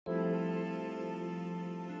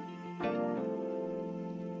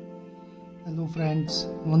Hello friends,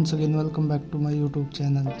 once again welcome back to my YouTube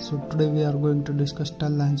channel. So today we are going to discuss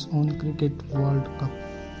timelines on Cricket World Cup.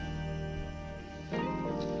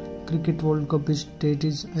 Cricket World Cup is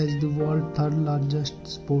stated as the world's third largest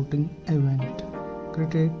sporting event.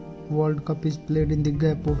 Cricket World Cup is played in the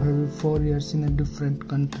gap of every 4 years in a different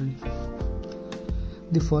country.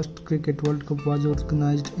 The first Cricket World Cup was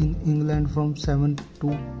organized in England from 7th to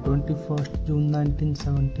 21st June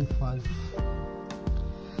 1975.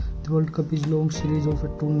 The World Cup is a long series of a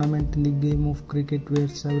tournament in the game of cricket where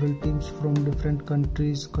several teams from different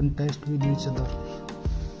countries contest with each other.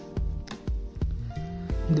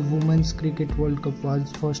 The Women's Cricket World Cup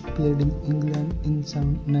was first played in England in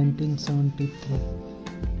 1973.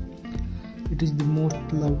 It is the most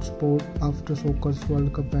loved sport after Soccer's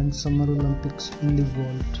World Cup and Summer Olympics in the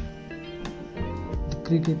world. The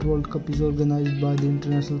Cricket World Cup is organized by the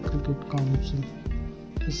International Cricket Council.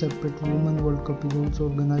 A separate Women's World Cup is also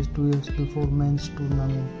organized 2 years before men's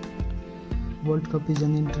tournament. World Cup is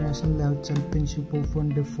an international level championship of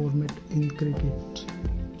one-day format in cricket.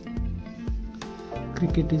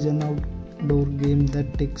 Cricket is an outdoor game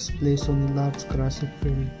that takes place on a large grassy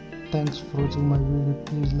field. Thanks for watching my video.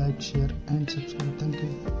 Please like, share and subscribe. Thank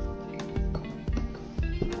you.